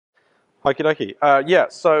Okie dokie. Yeah,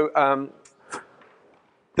 so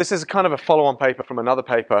this is kind of a follow-on paper from another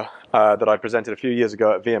paper that I presented a few years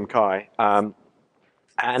ago at VMCI.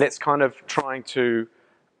 And it's kind of trying to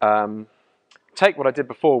take what I did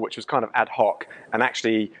before, which was kind of ad hoc, and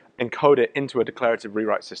actually encode it into a declarative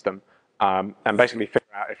rewrite system, and basically figure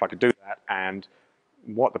out if I could do that and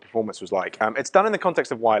what the performance was like. It's done in the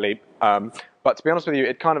context of Whiley, but to be honest with you,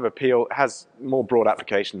 it kind of has more broad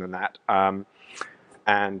application than that.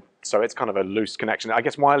 And so it's kind of a loose connection. I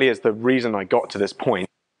guess Whiley is the reason I got to this point,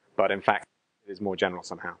 but in fact, it is more general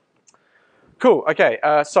somehow. Cool, okay,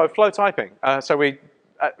 so flow typing.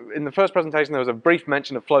 In the first presentation, there was a brief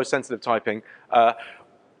mention of flow-sensitive typing.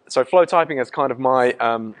 So flow typing is kind of my, I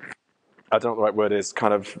don't know what the right word is,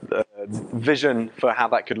 kind of vision for how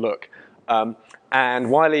that could look.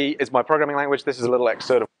 And Whiley is my programming language. This is a little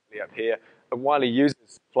excerpt of Whiley up here. Whiley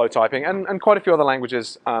uses flow typing, and quite a few other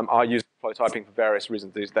languages are using flow typing for various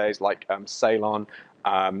reasons these days, like Ceylon,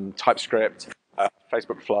 TypeScript,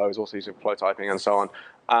 Facebook Flow is also using flow typing, and so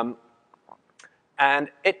on. And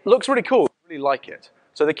it looks really cool. I really like it.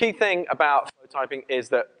 So the key thing about flow typing is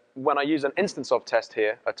that when I use an instance of test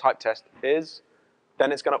here, a type test is,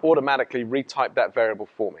 then it's going to automatically retype that variable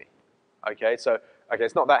for me. Okay, so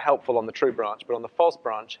it's not that helpful on the true branch, but on the false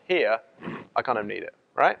branch here, I kind of need it,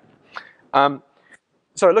 right?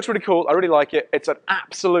 So it looks really cool. I really like it. It's an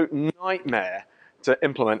absolute nightmare to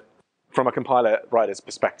implement from a compiler writer's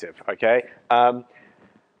perspective, okay?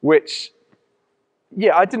 Which,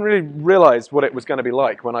 yeah, I didn't really realize what it was going to be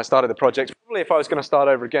like when I started the project. Probably if I was going to start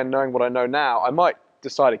over again knowing what I know now, I might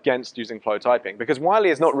decide against using flow typing, because Whiley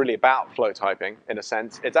is not really about flow typing in a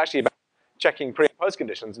sense. It's actually about checking pre and post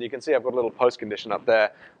conditions, and you can see I've got a little post condition up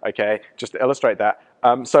there, okay, just to illustrate that.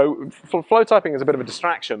 So flow typing is a bit of a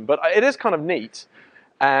distraction, but it is kind of neat,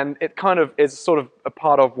 and it kind of is sort of a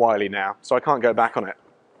part of Whiley now, so I can't go back on it.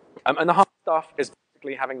 And the hard stuff is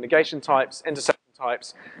basically having negation types, intersection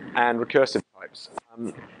types, and recursive types.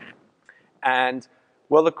 And,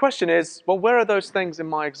 well, the question is, well, where are those things in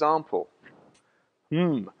my example?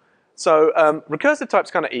 So recursive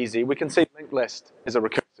type's kind of easy. We can see linked list is a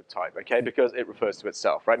recursive type, okay, because it refers to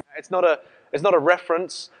itself, right? It's not a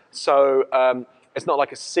reference, so it's not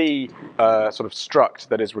like a C sort of struct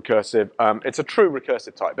that is recursive. It's a true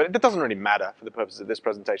recursive type, but it doesn't really matter for the purposes of this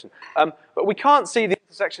presentation. But we can't see the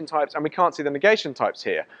intersection types and we can't see the negation types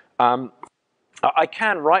here. I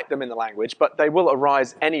can write them in the language, but they will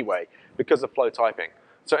arise anyway because of flow typing.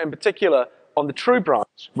 So in particular, on the true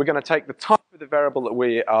branch, we're going to take the type of the variable that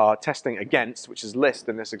we are testing against, which is list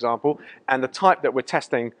in this example, and the type that we're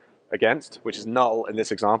testing against, which is null in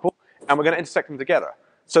this example, and we're going to intersect them together.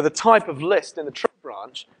 So the type of list in the true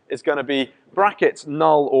branch is going to be brackets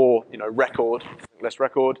null or record, list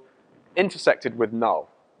record, intersected with null.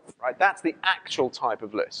 Right? That's the actual type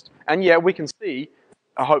of list. And yeah, we can see,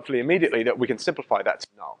 hopefully immediately, that we can simplify that to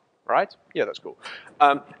null. Right? Yeah, that's cool.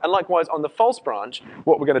 And likewise, on the false branch,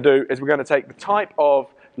 what we're going to do is we're going to take the type of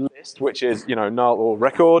list, which is null or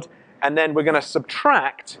record, and then we're going to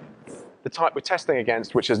subtract the type we're testing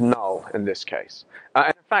against, which is null in this case.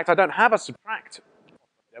 And in fact, I don't have a subtract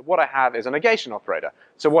operator. What I have is a negation operator.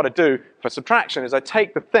 So what I do for subtraction is I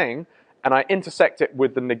take the thing and I intersect it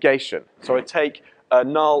with the negation. So I take a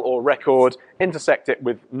null or record, intersect it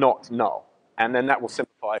with not null, and then that will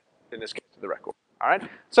simplify, in this case, to the record. All right?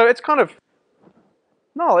 So it's kind of,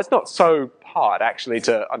 no, it's not so hard, actually,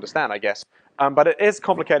 to understand, I guess. But it is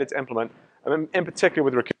complicated to implement, and in particular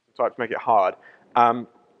with recursive types, make it hard.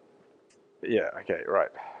 Yeah, okay, right.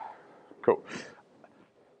 Cool.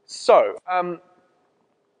 So,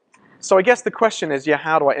 so I guess the question is, yeah,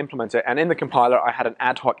 how do I implement it? And in the compiler, I had an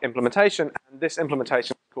ad hoc implementation, and this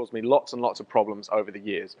implementation caused me lots and lots of problems over the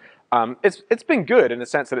years. It's been good in the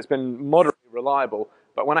sense that it's been moderately reliable,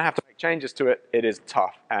 but when I have to make changes to it, it is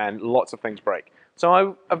tough, and lots of things break.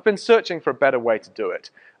 So I've been searching for a better way to do it,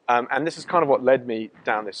 and this is kind of what led me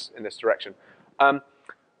down in this direction.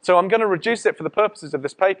 So I'm going to reduce it for the purposes of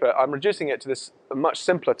this paper. I'm reducing it to this much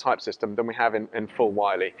simpler type system than we have in full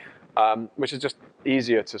Whiley, which is just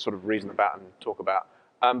easier to sort of reason about and talk about.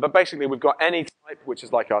 But basically, we've got any type, which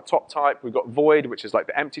is like our top type. We've got void, which is like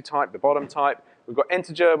the empty type, the bottom type. We've got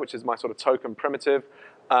integer, which is my sort of token primitive.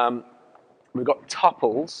 We've got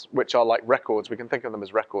tuples, which are like records. We can think of them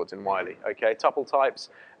as records in Whiley. Okay, tuple types.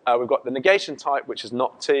 We've got the negation type, which is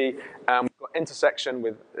not T. And we've got intersection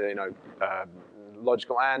with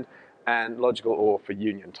logical and logical OR for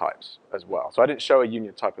union types as well. So I didn't show a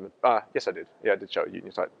union type in the. Yes, I did. Yeah, I did show a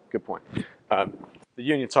union type. Good point. The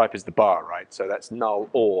union type is the bar, right? So that's null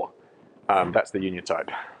or. That's the union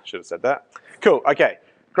type. Should have said that. Cool. Okay.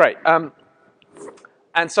 Great.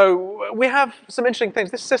 And so we have some interesting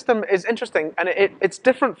things. This system is interesting, and it's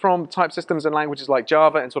different from type systems in languages like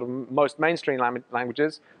Java and sort of most mainstream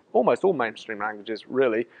languages, almost all mainstream languages,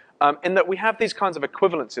 really, in that we have these kinds of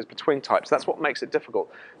equivalences between types. That's what makes it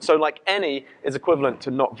difficult. So like any is equivalent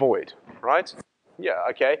to not void, right? Yeah,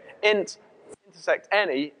 okay. Int intersect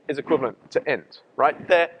any is equivalent to int, right?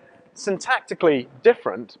 They're syntactically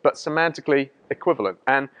different, but semantically equivalent.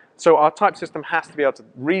 And so our type system has to be able to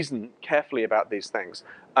reason carefully about these things.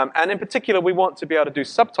 And in particular, we want to be able to do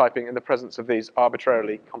subtyping in the presence of these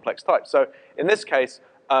arbitrarily complex types. So in this case,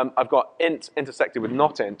 I've got int intersected with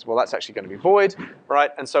not int. Well, that's actually going to be void,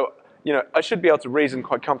 right? And so I should be able to reason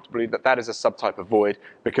quite comfortably that that is a subtype of void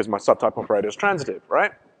because my subtype operator is transitive,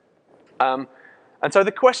 right? And so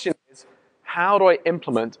the question is, how do I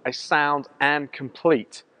implement a sound and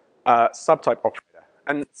complete subtype operator?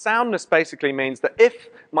 And soundness basically means that if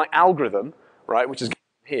my algorithm, right, which is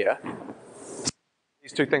here,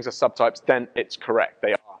 these two things are subtypes, then it's correct.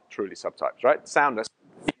 They are truly subtypes, right? Soundness,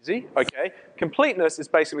 easy, okay. Completeness is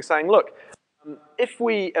basically saying, look, if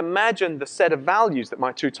we imagine the set of values that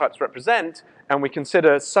my two types represent, and we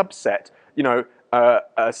consider subset, a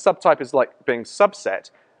subtype is like being subset,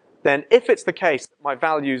 then if it's the case that my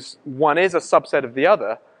values, one is a subset of the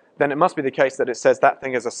other, then it must be the case that it says that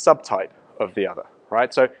thing is a subtype of the other,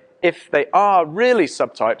 right? So if they are really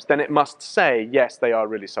subtypes, then it must say, yes, they are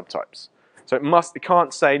really subtypes. So it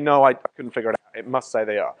can't say, no, I couldn't figure it out. It must say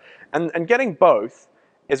they are. And getting both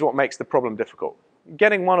is what makes the problem difficult.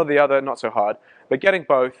 Getting one or the other, not so hard, but getting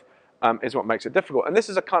both is what makes it difficult. And this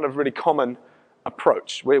is a kind of really common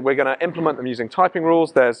approach. We're going to implement them using typing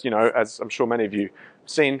rules. There's, as I'm sure many of you have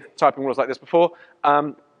seen typing rules like this before.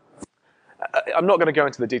 I'm not going to go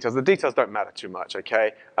into the details. The details don't matter too much,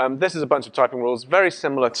 okay? This is a bunch of typing rules, very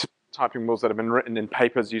similar to typing rules that have been written in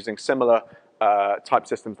papers using similar type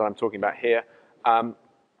systems that I'm talking about here.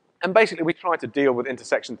 And basically, we try to deal with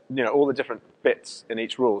intersection, all the different bits in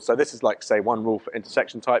each rule. So this is like, say, one rule for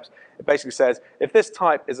intersection types. It basically says, if this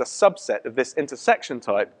type is a subset of this intersection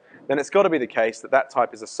type, then it's got to be the case that that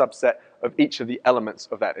type is a subset of each of the elements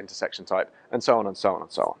of that intersection type, and so on and so on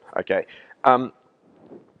and so on, okay?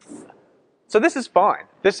 So this is fine.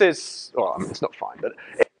 This is, well, it's not fine, but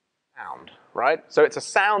it's sound, right? So it's a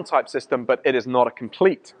sound type system, but it is not a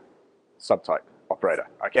complete subtype operator,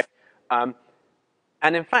 okay?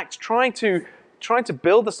 And in fact, trying to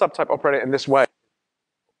build the subtype operator in this way,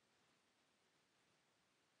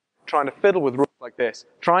 trying to fiddle with rules like this,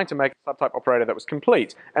 trying to make a subtype operator that was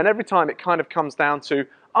complete. And every time it kind of comes down to,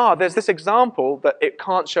 there's this example that it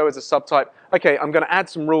can't show as a subtype. Okay, I'm going to add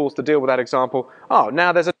some rules to deal with that example.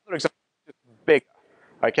 Now there's another example that's bigger,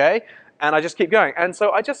 okay? And I just keep going. And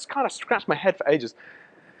so I just kind of scratched my head for ages.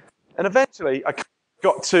 And eventually, I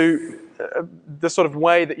got to the sort of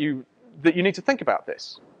way that you need to think about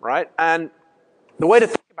this, right? And the way to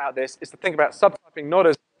think about this is to think about subtyping not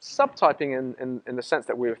as subtyping in the sense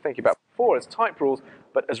that we were thinking about before as type rules,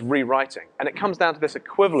 but as rewriting. And it comes down to this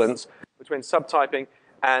equivalence between subtyping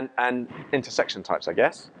and intersection types, I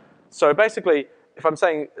guess. So basically, if I'm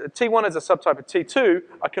saying T1 is a subtype of T2,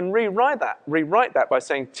 I can rewrite that by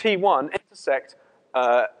saying T1 intersect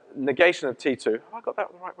negation of T2. Have I got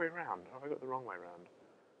that the right way around? Have I got it the wrong way around?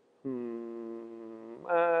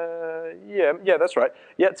 Yeah, that's right.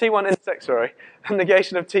 Yeah, T1 intersect, sorry.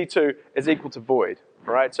 Negation of T2 is equal to void,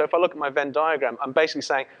 right? So if I look at my Venn diagram, I'm basically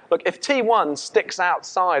saying, look, if T1 sticks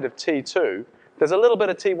outside of T2, there's a little bit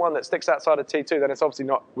of T1 that sticks outside of T2, then it's obviously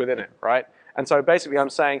not within it, right? And so basically I'm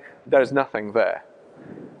saying there's nothing there.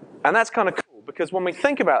 And that's kind of cool, because when we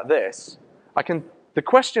think about this, the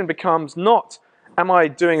question becomes not, am I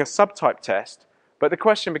doing a subtype test? But the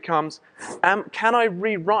question becomes, can I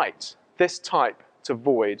rewrite this type to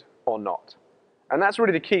void or not? And that's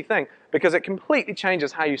really the key thing, because it completely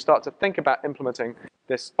changes how you start to think about implementing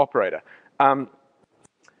this operator.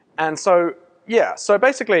 And so, yeah, so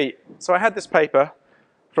basically, I had this paper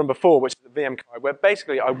from before, which is the VMCI, where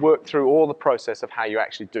basically I worked through all the process of how you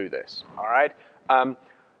actually do this, all right?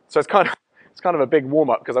 So it's kind of a big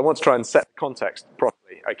warm-up, because I want to try and set the context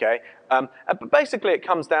properly, okay? But basically it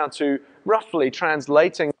comes down to roughly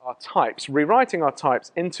translating our types, rewriting our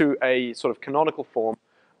types into a sort of canonical form,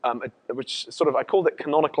 which sort of, I called it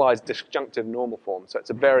canonicalized disjunctive normal form. So it's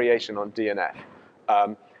a variation on DNF.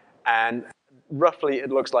 And roughly it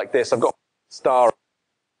looks like this. I've got a star.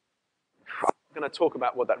 I'm going to talk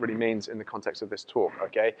about what that really means in the context of this talk,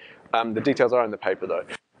 okay? The details are in the paper, though.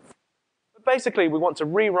 Basically, we want to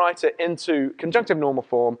rewrite it into conjunctive normal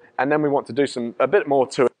form, and then we want to do a bit more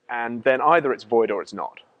to it, and then either it's void or it's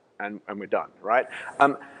not, and we're done, right?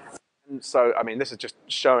 And so, I mean, this is just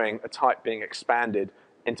showing a type being expanded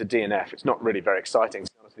into D and F. It's not really very exciting,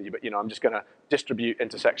 to be honest with you, but I'm just going to distribute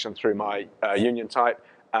intersection through my union type,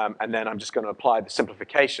 and then I'm just going to apply the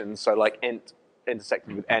simplifications. So like int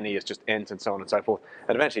intersected with any is just int, and so on and so forth,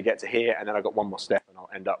 and eventually get to here, and then I've got one more step, and I'll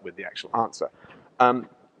end up with the actual answer.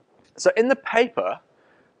 So in the paper,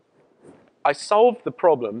 I solved the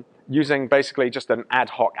problem using basically just an ad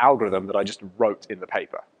hoc algorithm that I just wrote in the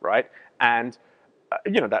paper, right? And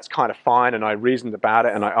that's kind of fine, and I reasoned about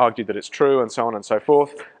it, and I argued that it's true, and so on and so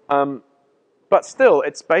forth. But still,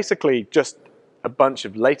 it's basically just a bunch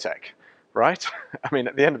of LaTeX, right? I mean,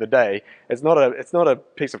 at the end of the day, it's not a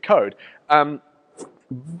piece of code.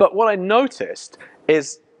 But what I noticed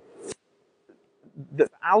is the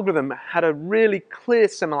algorithm had a really clear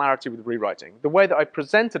similarity with rewriting. The way that I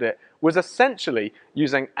presented it was essentially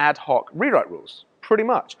using ad hoc rewrite rules, pretty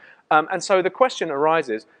much. And so the question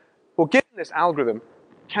arises, well, given this algorithm,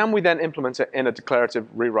 can we then implement it in a declarative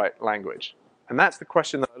rewrite language? And that's the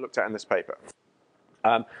question that I looked at in this paper.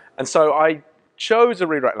 And so I chose a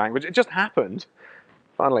rewrite language. It just happened,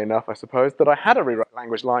 funnily enough, I suppose, that I had a rewrite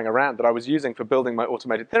language lying around that I was using for building my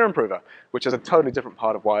automated theorem prover, which is a totally different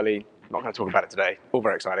part of Whiley. I'm not going to talk about it today. All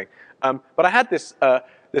very exciting. But I had this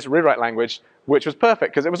rewrite language, which was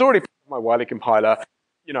perfect because it was already my Whiley compiler.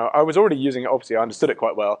 I was already using it. Obviously, I understood it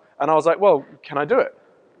quite well. And I was like, well, can I do it?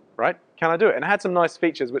 Right? Can I do it? And it had some nice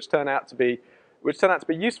features which turned out to be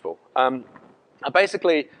useful.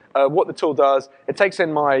 Basically, what the tool does, it takes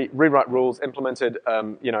in my rewrite rules implemented,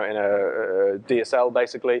 in a DSL,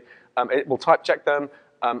 basically. It will type check them.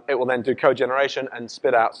 It will then do code generation and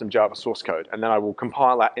spit out some Java source code. And then I will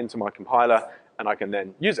compile that into my compiler, and I can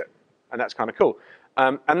then use it. And that's kind of cool.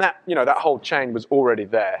 And that whole chain was already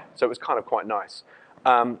there, so it was kind of quite nice.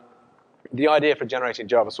 The idea for generating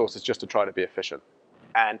Java source is just to try to be efficient.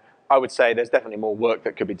 And I would say there's definitely more work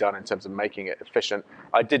that could be done in terms of making it efficient.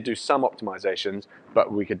 I did do some optimizations,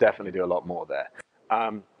 but we could definitely do a lot more there.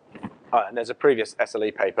 And there's a previous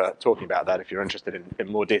SLE paper talking about that if you're interested in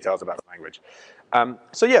more details about the language.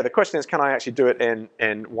 So yeah, the question is, can I actually do it in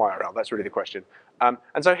WyRL? That's really the question. And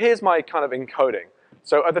so here's my kind of encoding.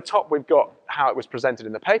 So at the top, we've got how it was presented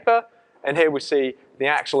in the paper. And here we see the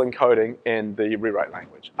actual encoding in the rewrite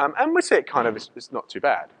language. And we see it kind of, it's not too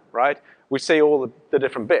bad, right? We see all the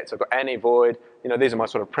different bits. I've got any, void. These are my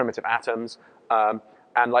sort of primitive atoms.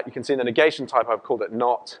 And like you can see in the negation type, I've called it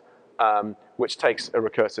not, which takes a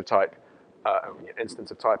recursive type,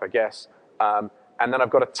 instance of type, I guess. And then I've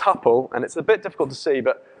got a tuple, and it's a bit difficult to see,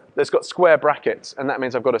 but there's got square brackets, and that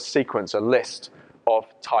means I've got a sequence, a list of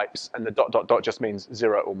types, and the ... just means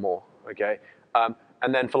 0 or more, okay?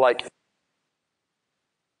 And then for like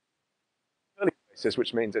curly braces,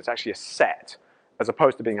 which means it's actually a set, as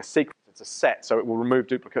opposed to being a sequence, it's a set, so it will remove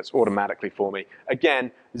duplicates automatically for me.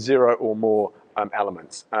 Again, 0 or more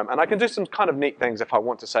elements. And I can do some kind of neat things if I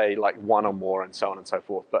want to say like 1 or more and so on and so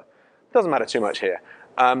forth, but it doesn't matter too much here.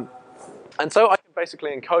 And so I can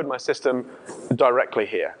basically encode my system directly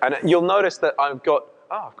here. And you'll notice that I've got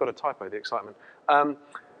a typo, the excitement.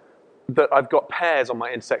 That I've got pairs on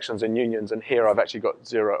my intersections and unions, and here I've actually got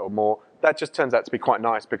 0 or more. That just turns out to be quite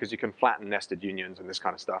nice because you can flatten nested unions and this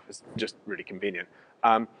kind of stuff. It's just really convenient.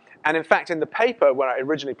 And in fact, in the paper where I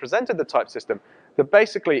originally presented the type system, that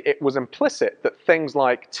basically it was implicit that things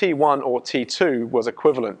like T1 or T2 was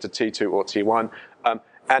equivalent to T2 or T1.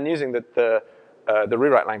 And using the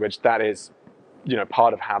rewrite language, that is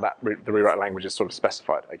part of how the rewrite language is sort of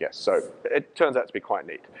specified, I guess. So it turns out to be quite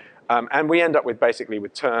neat. And we end up with basically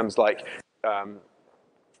with terms like,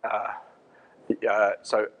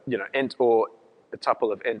 int or the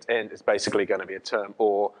tuple of int is basically going to be a term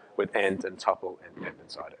or with int and tuple int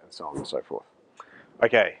inside it, and so on and so forth.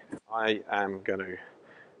 Okay, I am going to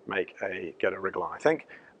get a wriggle on, I think.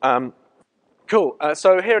 Cool.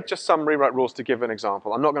 So here are just some rewrite rules to give an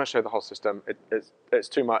example. I'm not going to show the whole system. It's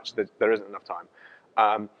too much. There isn't enough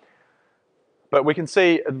time. But we can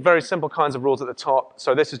see very simple kinds of rules at the top.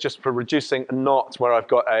 So this is just for reducing a not, where I've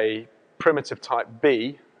got a primitive type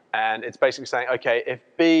b, and it's basically saying, okay, if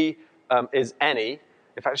b is any,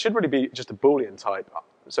 in fact, it should really be just a Boolean type.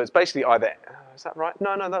 So it's basically either, is that right?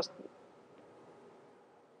 No, that's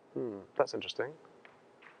interesting.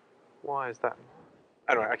 Why is that?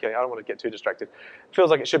 Anyway, okay, I don't want to get too distracted. It feels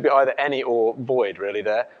like it should be either any or void, really,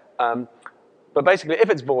 there. But basically, if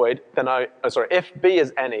it's void, then if b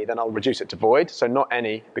is any, then I'll reduce it to void. So not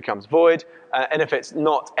any becomes void. And if it's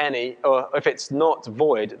not any, or if it's not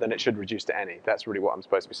void, then it should reduce to any. That's really what I'm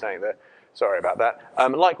supposed to be saying there. Sorry about that.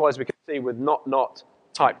 Likewise, we can see with not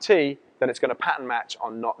type t, then it's going to pattern match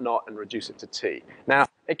on not not and reduce it to t. Now,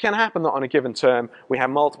 it can happen that on a given term, we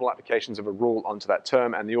have multiple applications of a rule onto that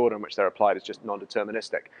term, and the order in which they're applied is just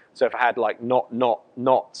non-deterministic. So if I had like not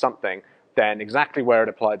something, then exactly where it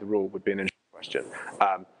applied the rule would be an interesting question.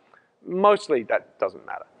 Mostly, that doesn't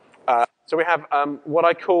matter. So we have what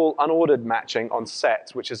I call unordered matching on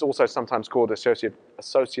sets, which is also sometimes called associative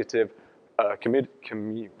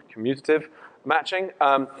commutative matching,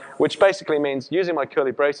 which basically means, using my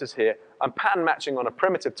curly braces here, I'm pattern matching on a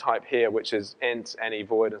primitive type here, which is int, any,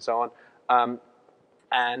 void, and so on.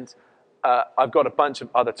 I've got a bunch of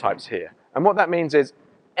other types here. And what that means is,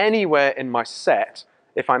 anywhere in my set,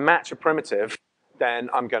 if I match a primitive, then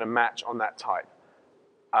I'm going to match on that type.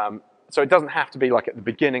 So it doesn't have to be like at the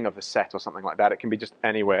beginning of the set or something like that. It can be just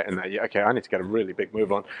anywhere in there. Yeah, okay, I need to get a really big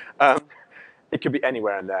move on. It could be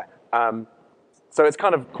anywhere in there. So it's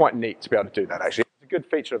kind of quite neat to be able to do that, actually. It's a good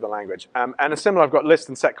feature of the language. And a similar, I've got list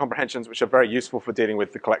and set comprehensions, which are very useful for dealing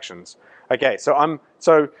with the collections. Okay, so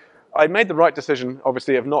I made the right decision,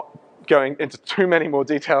 obviously, of not going into too many more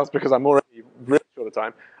details because I'm already really short of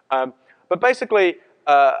time. But basically,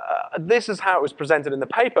 this is how it was presented in the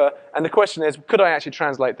paper, and the question is, could I actually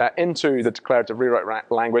translate that into the declarative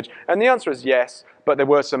rewrite language? And the answer is yes, but there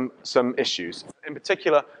were some issues. In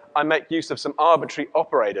particular, I make use of some arbitrary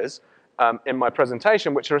operators in my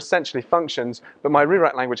presentation, which are essentially functions, but my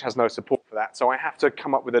rewrite language has no support for that, so I have to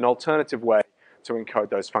come up with an alternative way to encode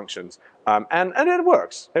those functions. And it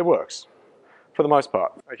works. It works, for the most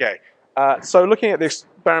part. Okay, so looking at the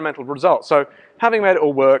experimental results. So having made it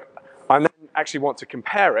all work, I then actually want to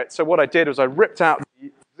compare it. So what I did was I ripped out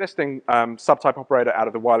the existing subtype operator out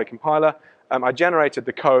of the Whiley compiler. I generated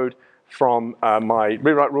the code from my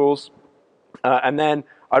rewrite rules, and then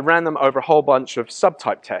I ran them over a whole bunch of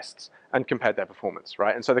subtype tests and compared their performance,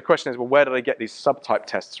 right? And so the question is, well, where did I get these subtype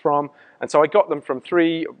tests from? And so I got them from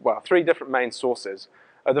three different main sources.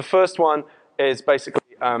 The first one is basically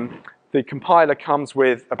the compiler comes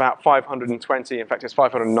with about 520, in fact it's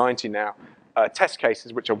 590 now, test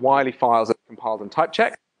cases, which are Whiley files that are compiled and type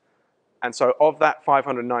checked. And so of that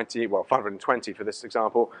 590, well, 520 for this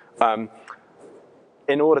example,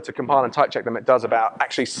 in order to compile and type check them, it does about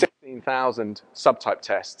actually 16,000 subtype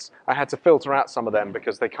tests. I had to filter out some of them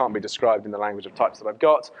because they can't be described in the language of types that I've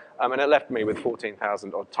got, and it left me with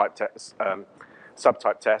 14,000 odd type tests,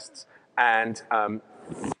 subtype tests. And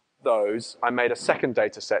those, I made a second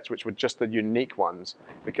data set, which were just the unique ones,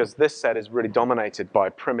 because this set is really dominated by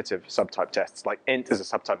primitive subtype tests, like int is a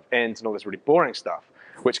subtype of int and all this really boring stuff,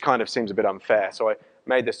 which kind of seems a bit unfair. So I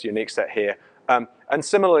made this unique set here. And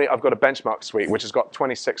similarly, I've got a benchmark suite, which has got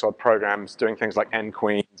 26 odd programs doing things like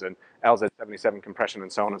nqueens and LZ77 compression and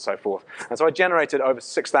so on and so forth. And so I generated over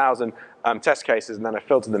 6,000 test cases, and then I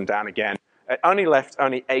filtered them down again. It only left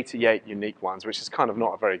 88 unique ones, which is kind of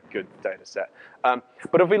not a very good data set.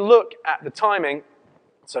 But if we look at the timing,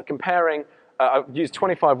 so comparing, I used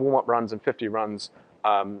 25 warm-up runs and 50 runs,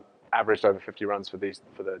 averaged over 50 runs for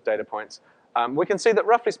the data points. We can see that,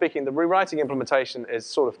 roughly speaking, the rewriting implementation is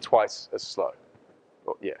sort of twice as slow.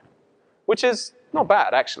 Well, yeah, which is not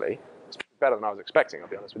bad, actually. It's better than I was expecting, I'll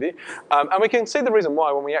be honest with you. And we can see the reason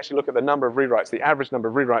why when we actually look at the number of rewrites, the average number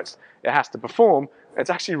of rewrites it has to perform, it's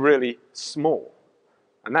actually really small.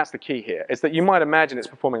 And that's the key here, is that you might imagine it's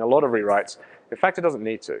performing a lot of rewrites. In fact, it doesn't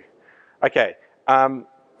need to. Okay, so I'm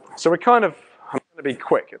going to be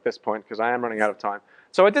quick at this point because I am running out of time.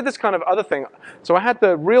 So I did this kind of other thing. So I had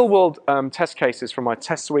the real-world test cases from my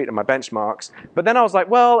test suite and my benchmarks, but then I was like,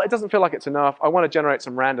 well, it doesn't feel like it's enough. I want to generate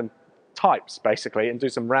some random types, basically, and do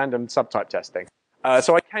some random subtype testing.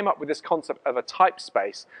 So I came up with this concept of a type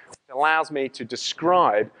space, which allows me to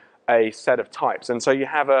describe a set of types. And so you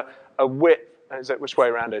have a width. Which way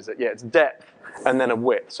around is it? Yeah, it's depth and then a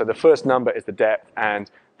width. So the first number is the depth,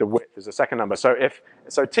 and the width is the second number. So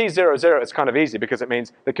T00 is kind of easy because it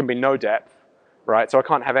means there can be no depth. Right, so I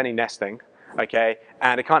can't have any nesting, okay,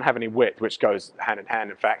 and it can't have any width, which goes hand in hand,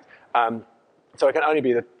 in fact. So it can only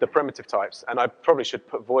be the primitive types, and I probably should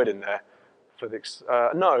put void in there for the,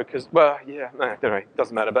 no, because, well, yeah, no, anyway, it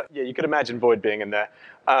doesn't matter, but yeah, you could imagine void being in there.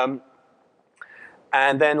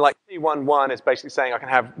 And then like T11 is basically saying I can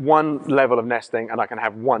have one level of nesting and I can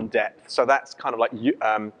have one depth. So that's kind of like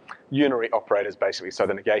unary operators, basically, so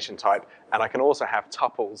the negation type, and I can also have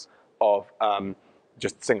tuples of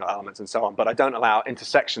just single elements and so on, but I don't allow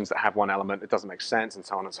intersections that have one element. It doesn't make sense, and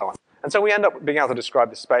so on and so on. And so we end up being able to describe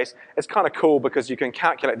the space. It's kind of cool because you can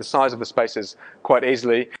calculate the size of the spaces quite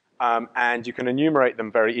easily, and you can enumerate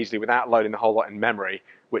them very easily without loading the whole lot in memory,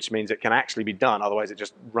 which means it can actually be done. Otherwise, it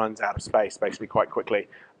just runs out of space basically quite quickly.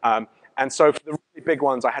 And so for the really big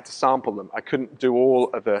ones, I had to sample them. I couldn't do all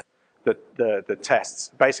of the tests.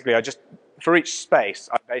 Basically, I just for each space,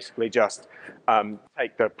 I basically just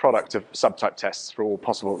take the product of subtype tests for all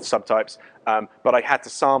possible subtypes, but I had to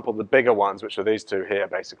sample the bigger ones, which are these two here,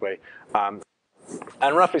 basically.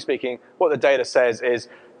 And roughly speaking, what the data says is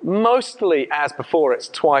mostly as before, it's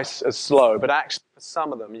twice as slow, but actually for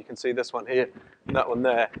some of them, you can see this one here and that one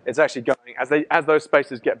there, it's actually going, as those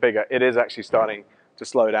spaces get bigger, it is actually starting to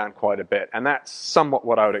slow down quite a bit. And that's somewhat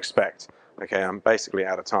what I would expect. Okay, I'm basically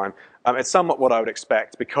out of time. It's somewhat what I would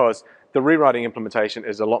expect because the rewriting implementation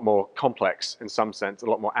is a lot more complex in some sense, a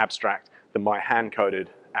lot more abstract than my hand-coded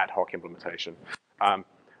ad hoc implementation.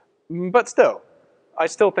 But still, I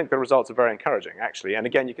still think the results are very encouraging, actually. And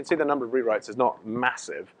again, you can see the number of rewrites is not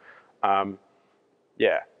massive.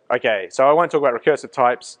 Yeah, okay, so I won't talk about recursive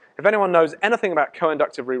types. If anyone knows anything about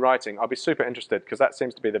co-inductive rewriting, I'll be super interested because that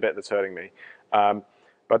seems to be the bit that's hurting me.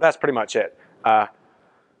 But that's pretty much it.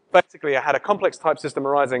 Basically, I had a complex type system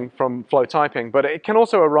arising from flow typing, but it can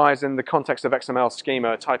also arise in the context of XML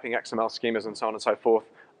schema, typing XML schemas, and so on and so forth.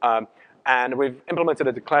 And we've implemented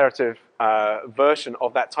a declarative version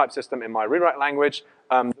of that type system in my rewrite language.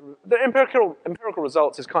 The empirical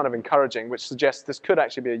results is kind of encouraging, which suggests this could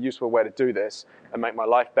actually be a useful way to do this and make my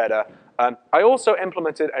life better. I also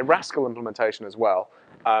implemented a Rascal implementation as well.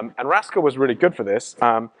 And Rascal was really good for this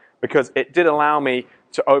because it did allow me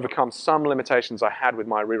to overcome some limitations I had with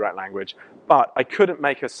my rewrite language, but I couldn't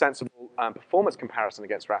make a sensible performance comparison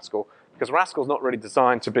against Rascal because Rascal is not really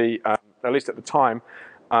designed to be, at least at the time,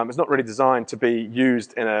 it's not really designed to be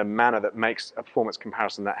used in a manner that makes a performance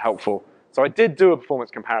comparison that helpful. So I did do a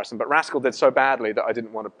performance comparison, but Rascal did so badly that I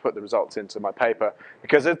didn't want to put the results into my paper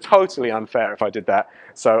because it's totally unfair if I did that.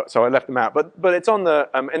 So I left them out. But it's on the,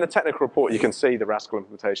 in the technical report, you can see the Rascal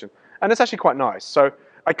implementation. And it's actually quite nice. So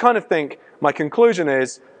I kind of think my conclusion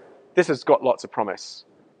is this has got lots of promise.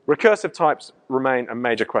 Recursive types remain a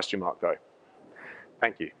major question mark, though.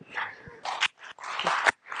 Thank you.